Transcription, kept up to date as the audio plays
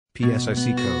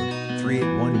PSIC code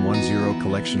 38110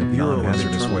 collection of Bureau of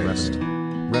non-hazardous Internal waste.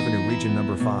 Revenue Region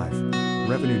Number 5.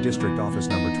 Revenue District Office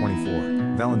Number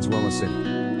 24, Valenzuela City.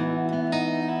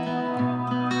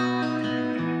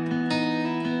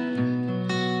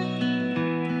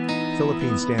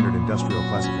 Philippine Standard Industrial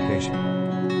Classification.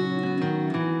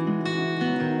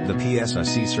 The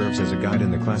PSIC serves as a guide in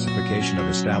the classification of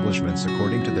establishments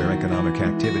according to their economic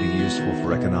activity useful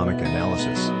for economic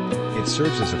analysis. It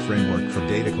serves as a framework for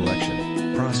data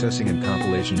collection, processing and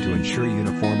compilation to ensure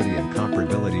uniformity and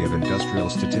comparability of industrial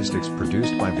statistics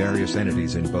produced by various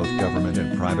entities in both government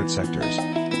and private sectors.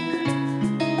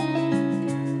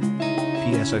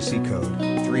 PSIC code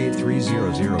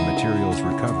 38300 Materials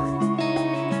Recovery.